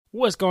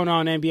What's going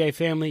on, NBA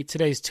family?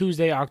 Today's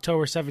Tuesday,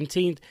 October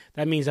 17th.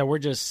 That means that we're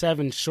just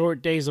 7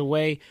 short days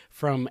away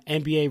from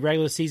NBA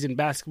regular season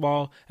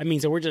basketball. That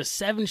means that we're just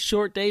 7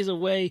 short days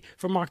away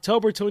from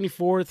October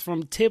 24th,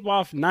 from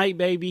tip-off night,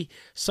 baby.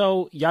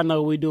 So, y'all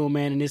know what we're doing,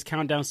 man. In this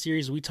countdown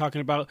series, we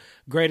talking about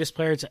greatest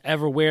player to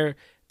ever wear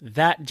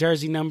that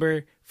jersey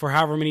number for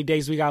however many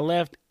days we got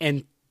left.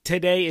 And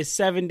today is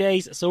 7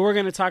 days, so we're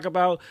going to talk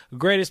about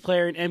greatest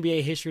player in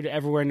NBA history to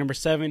ever wear number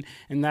 7,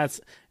 and that's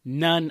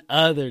none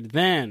other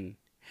than...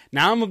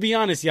 Now, I'm going to be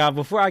honest, y'all,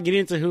 before I get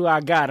into who I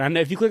got. I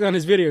know if you click on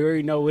this video, you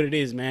already know what it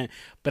is, man.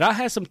 But I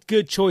had some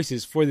good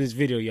choices for this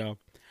video, y'all.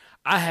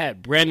 I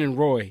had Brandon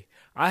Roy.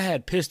 I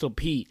had Pistol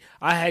Pete.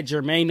 I had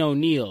Jermaine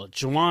O'Neal,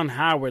 Juwan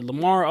Howard,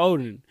 Lamar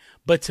Odom.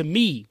 But to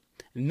me,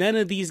 none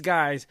of these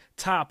guys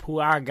top who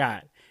I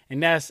got.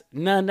 And that's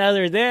none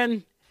other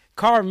than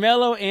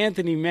Carmelo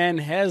Anthony, man.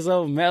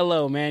 Hezzo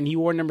Melo, man. He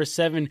wore number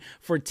 7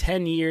 for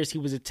 10 years. He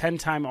was a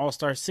 10-time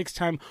All-Star,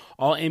 6-time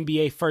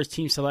All-NBA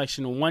first-team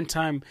selection, a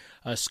 1-time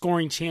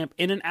scoring champ,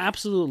 and an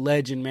absolute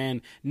legend,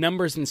 man.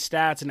 Numbers and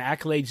stats and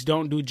accolades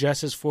don't do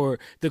justice for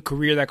the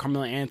career that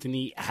Carmelo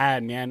Anthony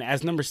had, man.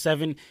 As number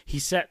 7, he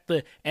set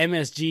the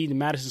MSG, the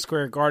Madison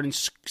Square Garden,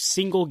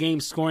 single-game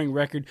scoring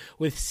record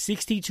with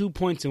 62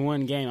 points in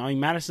one game. I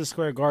mean, Madison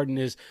Square Garden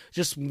is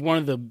just one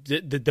of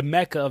the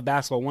mecca of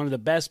basketball, one of the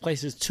best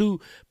places to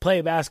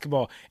play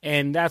basketball,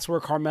 and that's where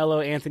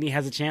Carmelo Anthony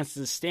has a chance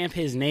to stamp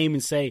his name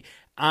and say,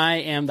 I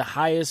am the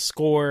highest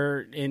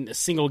scorer in a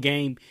single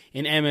game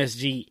in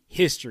MSG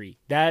history.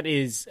 That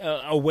is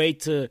a way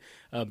to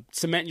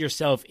cement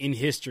yourself in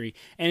history.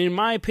 And in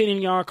my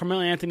opinion, y'all,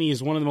 Carmelo Anthony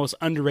is one of the most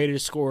underrated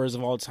scorers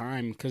of all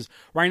time, because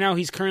right now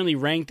he's currently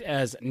ranked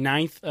as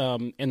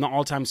 9th in the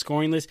all-time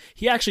scoring list.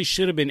 He actually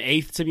should have been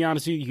 8th, to be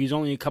honest with you. He's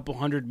only a couple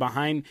hundred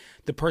behind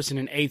the person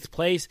in 8th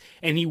place,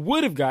 and he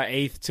would have got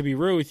 8th, to be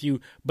real with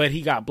you, but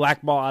he got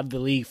blackballed out of the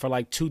league for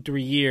like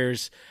 2-3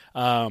 years.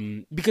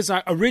 Because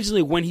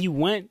originally when he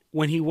went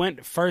to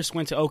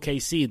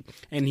OKC,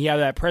 and he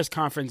had that press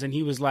conference, and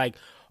he was like,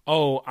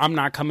 oh, I'm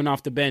not coming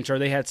off the bench, or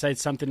they had said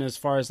something as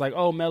far as like,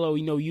 oh, Melo,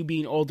 you know, you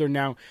being older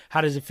now,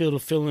 how does it feel to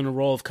fill in a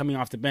role of coming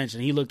off the bench?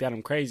 And he looked at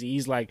him crazy.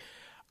 He's like,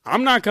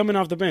 I'm not coming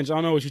off the bench. I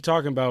don't know what you're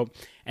talking about.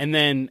 And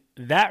then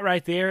that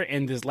right there,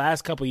 in this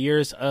last couple of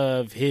years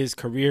of his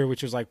career,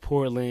 which was like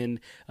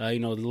Portland, the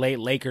late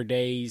Laker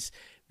days,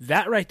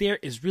 that right there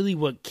is really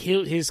what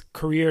killed his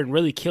career and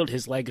really killed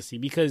his legacy,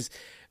 because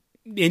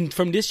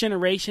from this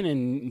generation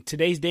and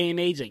today's day and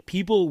age, like,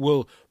 people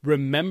will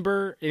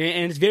remember,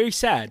 and it's very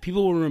sad,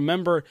 people will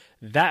remember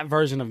that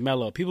version of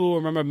Melo. People will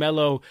remember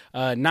Melo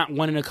not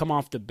wanting to come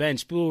off the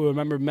bench. People will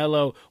remember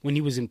Melo when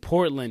he was in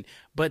Portland,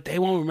 but they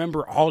won't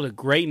remember all the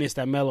greatness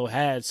that Melo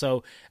had.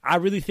 So I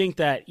really think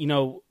that,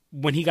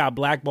 when he got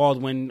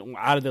blackballed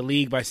out of the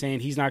league by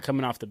saying he's not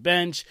coming off the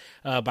bench,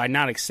 by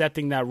not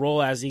accepting that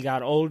role as he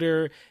got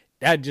older,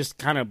 that just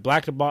kind of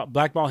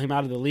blackballed him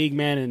out of the league,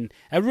 man, and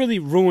that really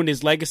ruined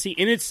his legacy.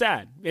 And it's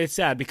sad. It's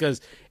sad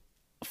because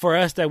for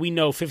us that we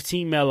know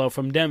 15 Melo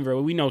from Denver,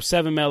 we know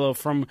 7 Melo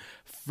from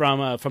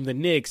the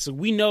Knicks,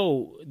 we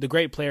know the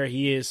great player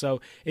he is.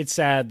 So it's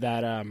sad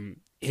that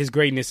his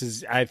greatness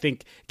is, I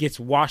think, gets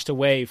washed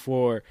away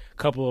for a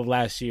couple of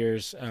last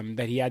years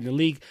that he had in the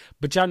league.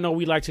 But y'all know what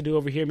we like to do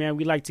over here, man.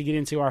 We like to get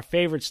into our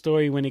favorite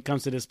story when it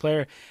comes to this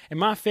player. And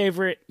my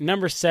favorite,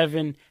 number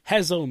 7,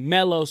 Hezzo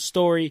Melo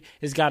story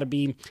has got to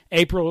be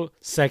April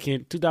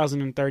 2nd,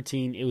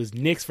 2013. It was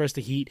Knicks versus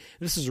the Heat.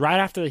 This is right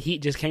after the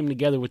Heat just came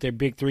together with their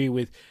big three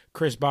with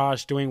Chris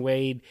Bosh, Dwayne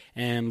Wade,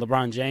 and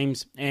LeBron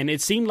James. And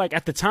it seemed like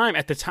at the time,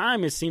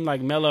 it seemed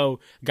like Melo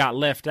got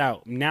left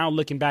out. Now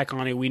looking back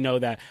on it, we know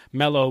that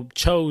Melo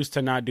chose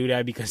to not do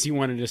that because he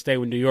wanted to stay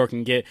with New York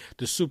and get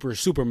the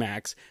super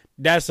max.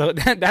 That's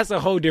a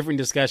whole different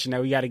discussion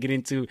that we got to get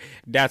into.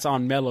 That's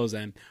on Melo's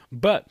end.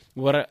 But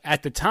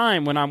at the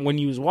time when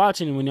you was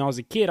watching and when I was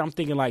a kid, I'm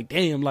thinking like,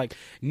 damn, like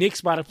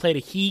Knicks about to play the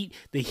Heat.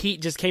 The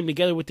Heat just came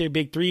together with their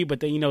big three, but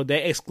they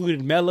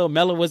excluded Melo.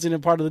 Melo wasn't a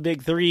part of the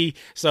big three,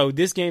 so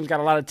this game's got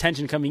a lot of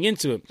tension coming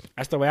into it.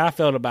 That's the way I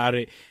felt about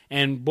it.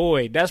 And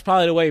boy, that's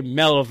probably the way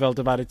Melo felt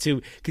about it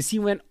too, because he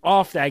went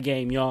off that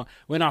game, y'all.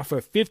 Went off for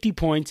 50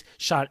 points,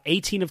 shot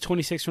 18 of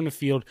 26 from the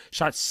field,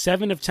 shot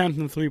 7 of 10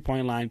 from the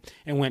three-point line,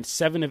 and went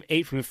 7 of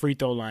 8 from the free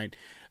throw line.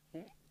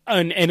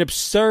 An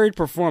absurd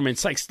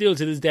performance, like still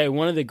to this day,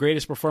 one of the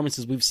greatest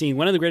performances we've seen,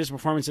 one of the greatest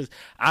performances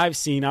I've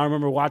seen. I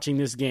remember watching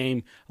this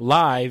game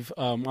live.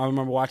 I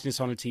remember watching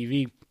this on the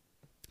TV.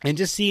 And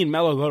just seeing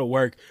Melo go to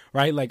work,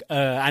 right? Like,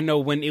 I know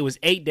when it was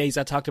 8 days,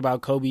 I talked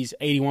about Kobe's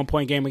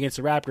 81-point game against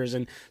the Raptors,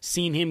 and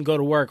seeing him go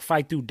to work,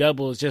 fight through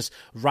doubles, just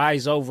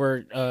rise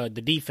over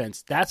the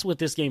defense. That's what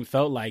this game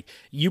felt like.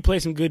 You play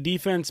some good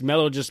defense,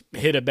 Melo just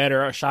hit a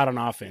better shot on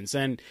offense.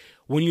 And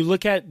when you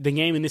look at the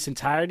game in its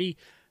entirety,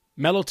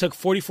 Melo took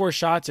 44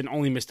 shots and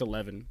only missed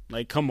 11.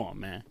 Like, come on,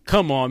 man.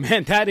 Come on,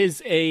 man. That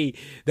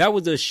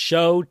was a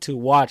show to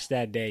watch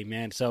that day,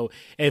 man. So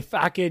if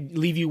I could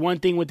leave you one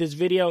thing with this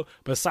video,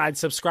 besides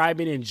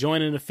subscribing and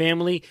joining the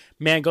family,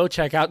 man, go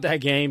check out that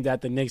game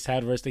that the Knicks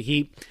had versus the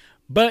Heat.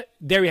 But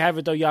there we have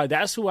it, though, y'all.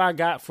 That's who I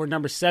got for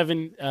number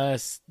 7,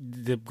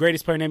 the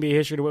greatest player in NBA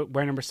history to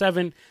wear number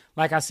 7.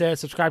 Like I said,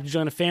 subscribe to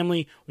join the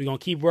family. We're going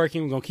to keep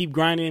working. We're going to keep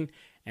grinding.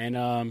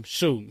 And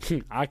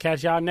shoot, I'll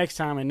catch y'all next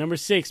time at number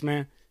 6,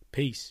 man.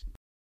 Peace.